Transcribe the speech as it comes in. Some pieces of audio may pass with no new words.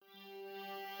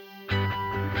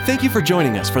Thank you for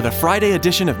joining us for the Friday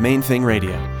edition of Main Thing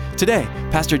Radio. Today,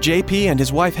 Pastor JP and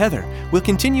his wife Heather will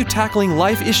continue tackling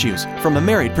life issues from a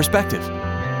married perspective.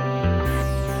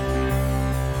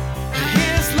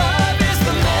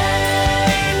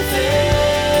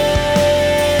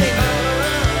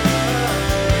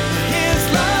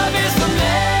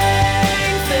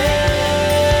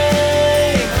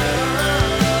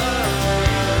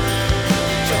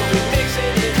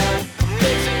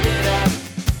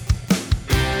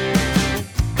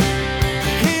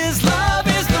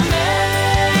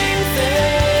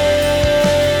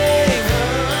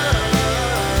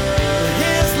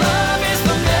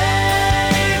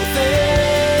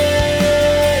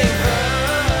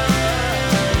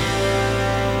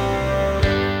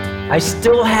 I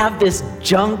still have this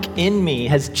junk in me.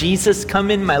 Has Jesus come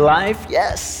in my life?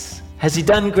 Yes. Has he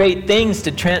done great things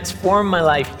to transform my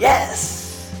life?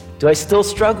 Yes. Do I still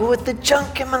struggle with the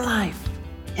junk in my life?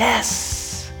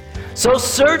 Yes. So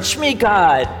search me,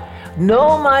 God.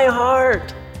 Know my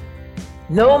heart.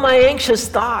 Know my anxious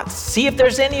thoughts. See if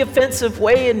there's any offensive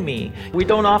way in me. We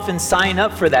don't often sign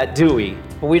up for that, do we?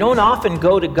 But we don't often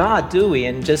go to God, do we?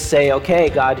 And just say, okay,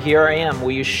 God, here I am.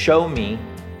 Will you show me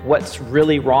what's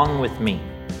really wrong with me?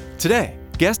 Today,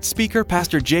 guest speaker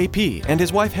Pastor JP and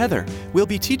his wife Heather will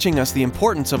be teaching us the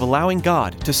importance of allowing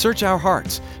God to search our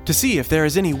hearts to see if there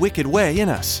is any wicked way in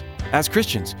us. As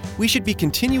Christians, we should be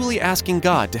continually asking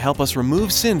God to help us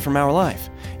remove sin from our life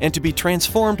and to be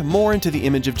transformed more into the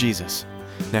image of Jesus.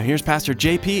 Now here's Pastor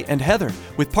JP and Heather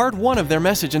with part 1 of their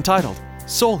message entitled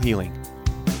Soul Healing.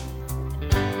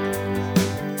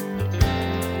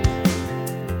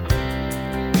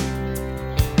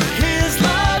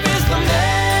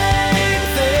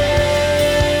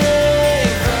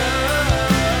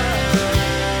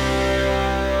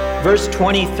 Verse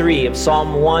 23 of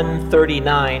Psalm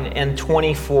 139 and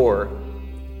 24.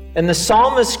 And the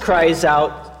psalmist cries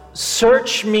out,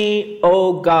 "Search me,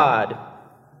 O God,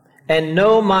 and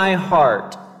know my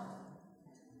heart.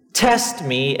 Test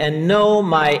me and know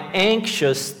my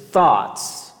anxious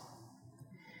thoughts.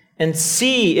 And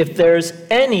see if there's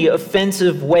any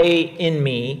offensive way in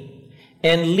me,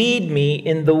 and lead me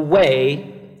in the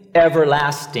way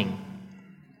everlasting."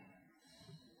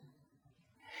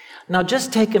 Now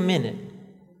just take a minute,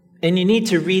 and you need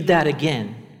to read that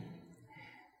again,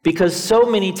 because so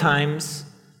many times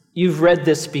you've read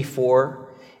this before,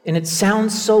 and it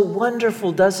sounds so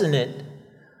wonderful, doesn't it?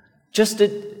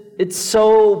 It's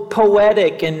so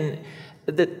poetic, and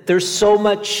that there's so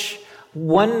much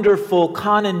wonderful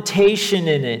connotation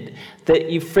in it that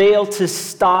you fail to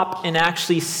stop and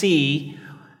actually see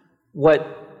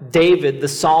what David, the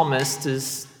psalmist,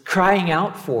 is crying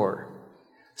out for.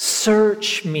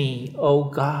 Search me, O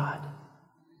God.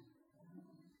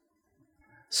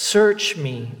 Search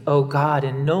me, O God,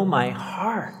 and know my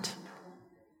heart.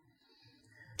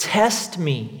 Test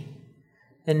me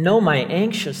and know my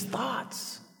anxious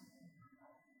thoughts.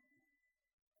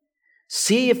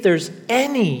 See if there's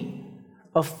any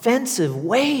offensive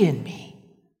way in me,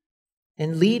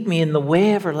 and lead me in the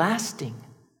way everlasting.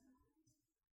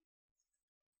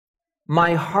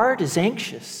 My heart is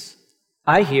anxious,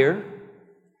 I hear.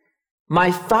 My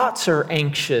thoughts are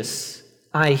anxious,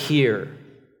 I hear.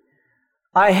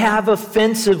 I have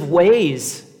offensive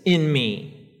ways in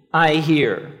me, I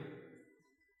hear.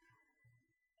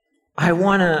 I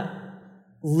want to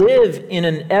live in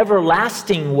an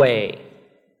everlasting way.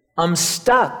 I'm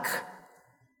stuck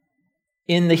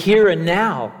in the here and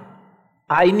now.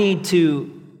 I need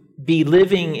to be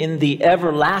living in the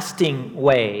everlasting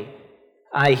way,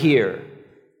 I hear.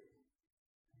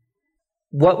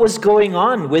 What was going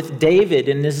on with David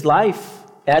in his life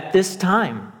at this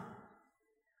time?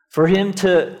 For him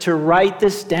to write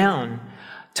this down,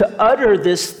 to utter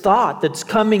this thought that's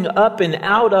coming up and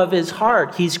out of his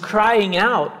heart. He's crying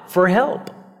out for help.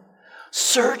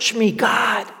 Search me,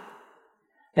 God,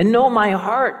 and know my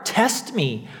heart. Test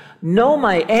me. Know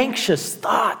my anxious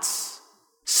thoughts.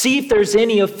 See if there's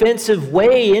any offensive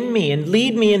way in me, and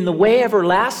lead me in the way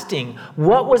everlasting.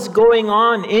 What was going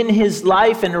on in his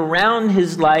life and around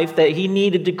his life that he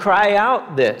needed to cry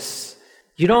out this?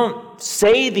 You don't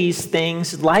say these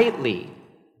things lightly.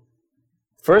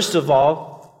 First of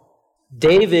all,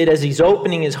 David, as he's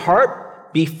opening his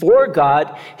heart before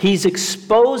God, he's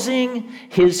exposing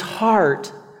his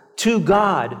heart to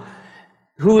God,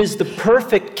 who is the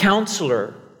perfect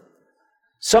counselor.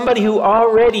 Somebody who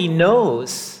already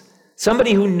knows,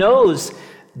 somebody who knows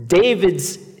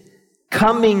David's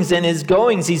comings and his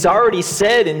goings. He's already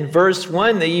said in verse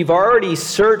 1 that you've already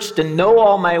searched and know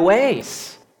all my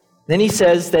ways. Then he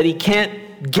says that he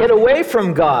can't get away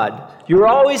from God. You're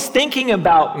always thinking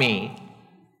about me.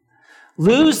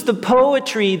 Lose the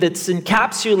poetry that's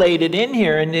encapsulated in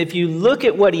here. And if you look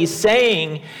at what he's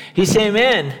saying,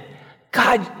 man,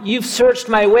 God, you've searched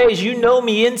my ways. You know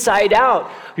me inside out.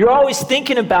 You're always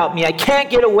thinking about me. I can't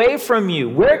get away from you.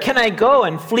 Where can I go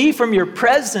and flee from your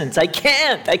presence? I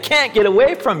can't get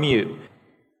away from you.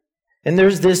 And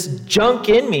there's this junk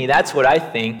in me. That's what I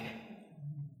think.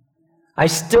 I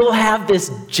still have this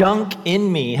junk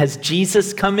in me. Has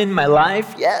Jesus come in my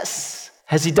life? Yes.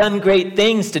 Has he done great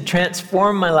things to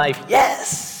transform my life?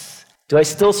 Yes. Do I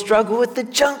still struggle with the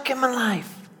junk in my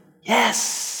life?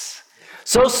 Yes.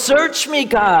 So search me,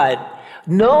 God.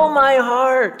 Know my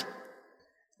heart.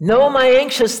 Know my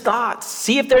anxious thoughts.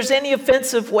 See if there's any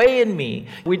offensive way in me.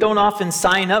 We don't often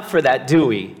sign up for that, do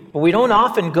we? But we don't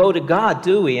often go to God,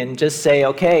 do we? And just say,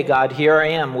 okay, God, here I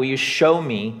am. Will you show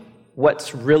me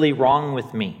what's really wrong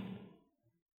with me?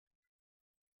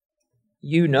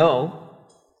 You know.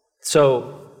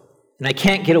 So, and I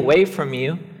can't get away from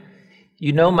you.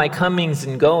 You know my comings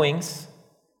and goings.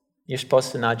 You're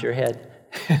supposed to nod your head.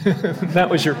 That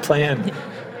was your plan.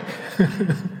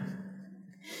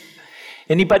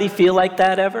 Anybody feel like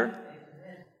that ever?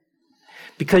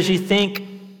 Because you think,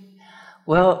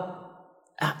 well,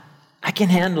 I can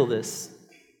handle this.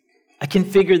 I can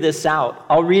figure this out.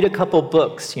 I'll read a couple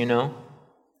books, you know.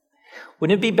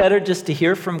 Wouldn't it be better just to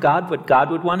hear from God what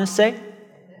God would want to say?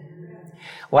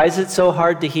 Why is it so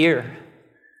hard to hear?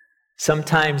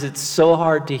 Sometimes it's so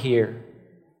hard to hear.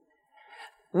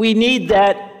 We need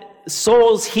that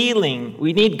soul's healing.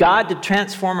 We need God to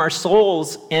transform our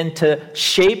souls and to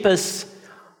shape us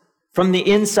from the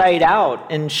inside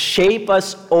out and shape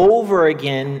us over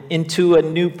again into a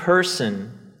new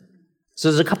person. So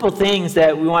there's a couple things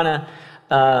that we want to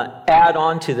add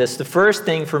on to this. The first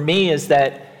thing for me is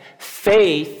that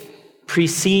faith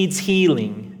precedes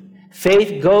healing.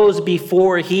 Faith goes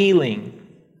before healing.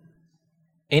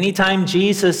 Anytime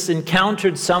Jesus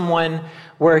encountered someone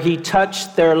where he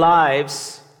touched their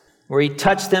lives, where he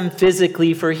touched them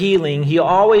physically for healing, he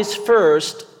always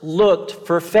first looked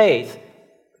for faith.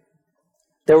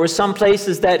 There were some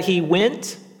places that he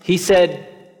went, he said,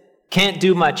 can't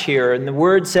do much here. And the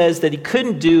word says that he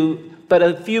couldn't do but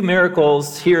a few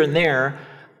miracles here and there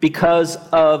because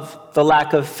of the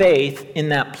lack of faith in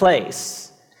that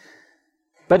place.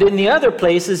 But in the other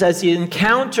places, as he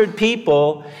encountered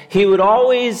people, he would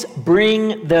always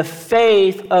bring the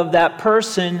faith of that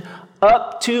person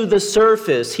up to the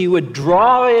surface. He would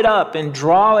draw it up and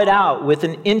draw it out with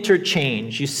an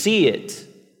interchange. You see it.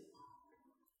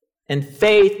 And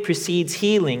faith precedes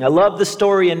healing. I love the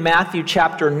story in Matthew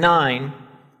chapter 9,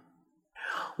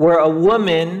 where a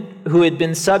woman who had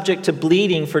been subject to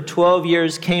bleeding for 12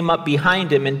 years came up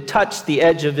behind him and touched the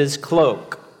edge of his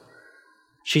cloak.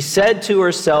 She said to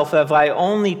herself, if I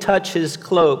only touch his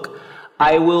cloak,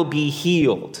 I will be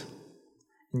healed.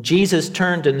 And Jesus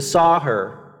turned and saw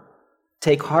her.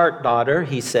 Take heart, daughter,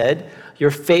 he said. Your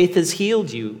faith has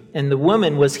healed you. And the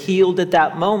woman was healed at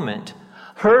that moment.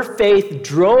 Her faith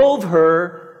drove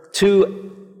her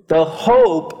to the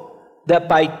hope that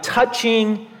by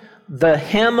touching the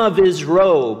hem of his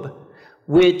robe,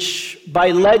 which by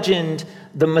legend,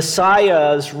 the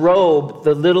Messiah's robe,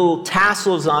 the little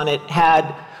tassels on it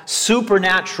had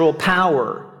supernatural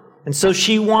power. And so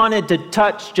she wanted to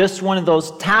touch just one of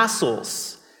those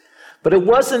tassels. But it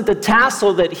wasn't the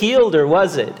tassel that healed her,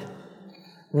 was it?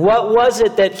 What was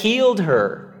it that healed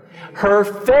her? Her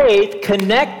faith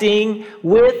connecting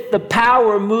with the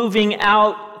power moving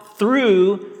out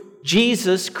through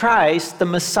Jesus Christ, the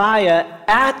Messiah,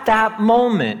 at that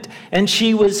moment. And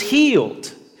she was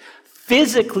healed.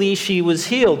 Physically, she was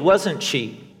healed, wasn't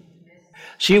she?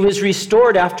 She was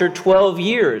restored after 12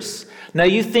 years. Now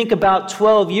you think about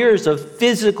 12 years of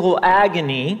physical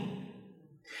agony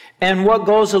and what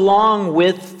goes along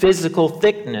with physical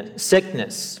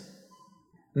sickness.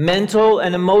 Mental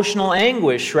and emotional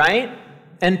anguish, right?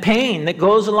 And pain that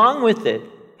goes along with it.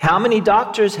 How many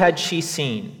doctors had she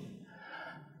seen?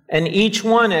 And each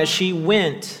one, as she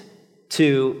went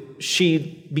to,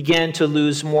 she began to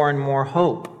lose more and more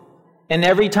hope. And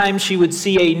every time she would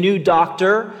see a new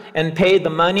doctor and pay the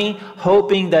money,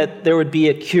 hoping that there would be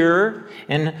a cure,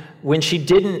 and when she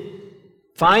didn't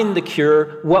find the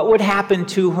cure, what would happen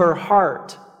to her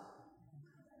heart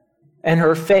and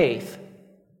her faith?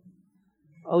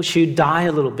 Oh, she'd die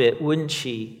a little bit, wouldn't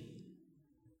she?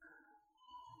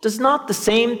 Does not the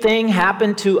same thing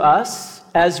happen to us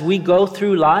as we go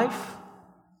through life?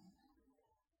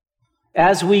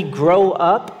 As we grow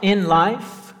up in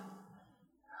life,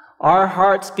 our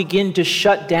hearts begin to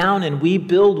shut down and we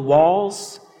build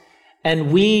walls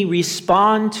and we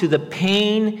respond to the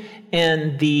pain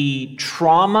and the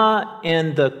trauma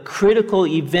and the critical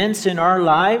events in our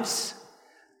lives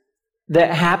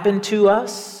that happen to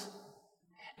us,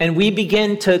 and we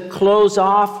begin to close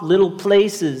off little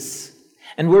places,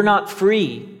 and we're not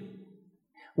free.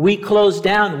 We close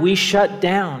down, we shut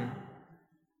down.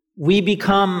 We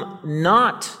become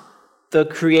not the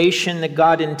creation that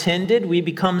God intended. We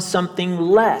become something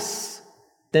less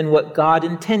than what God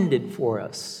intended for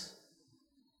us.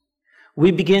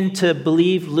 We begin to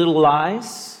believe little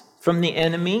lies from the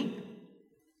enemy.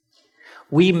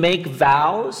 We make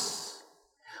vows.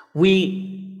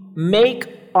 We make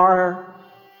our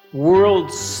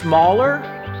world smaller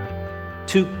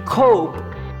to cope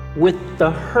with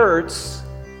the hurts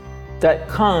that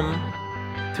come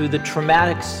through the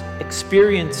traumatic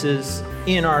experiences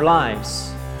in our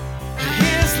lives.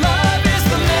 His love is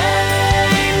the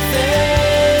main thing.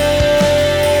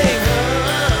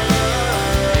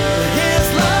 His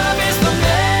love is the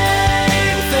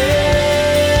main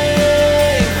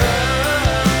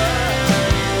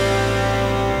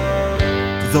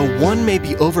thing. Though one may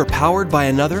be overpowered by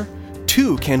another,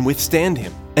 two can withstand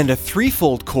him, and a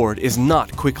threefold cord is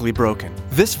not quickly broken.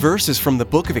 This verse is from the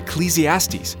book of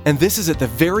Ecclesiastes, and this is at the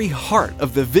very heart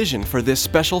of the vision for this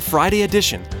special Friday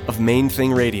edition of Main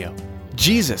Thing Radio.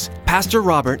 Jesus, Pastor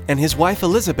Robert, and his wife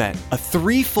Elizabeth, a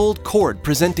threefold cord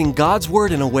presenting God's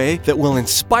Word in a way that will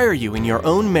inspire you in your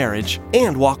own marriage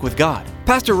and walk with God.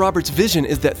 Pastor Robert's vision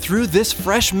is that through this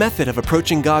fresh method of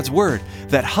approaching God's Word,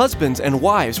 that husbands and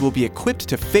wives will be equipped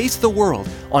to face the world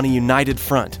on a united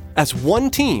front, as one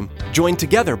team joined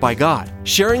together by God,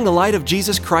 sharing the light of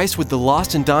Jesus Christ with the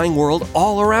lost and dying world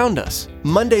all around us.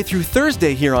 Monday through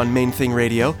Thursday here on Main Thing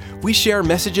Radio, we share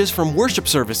messages from worship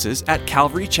services at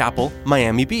Calvary Chapel,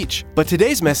 Miami Beach. But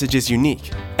today's message is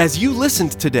unique. As you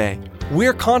listened today,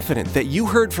 we're confident that you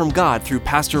heard from God through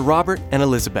Pastor Robert and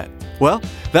Elizabeth. Well,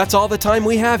 that's all the time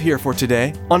we have here for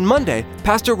today. On Monday,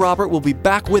 Pastor Robert will be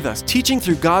back with us teaching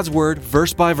through God's Word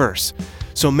verse by verse.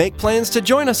 So make plans to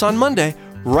join us on Monday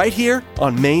right here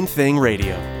on Main Thing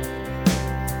Radio.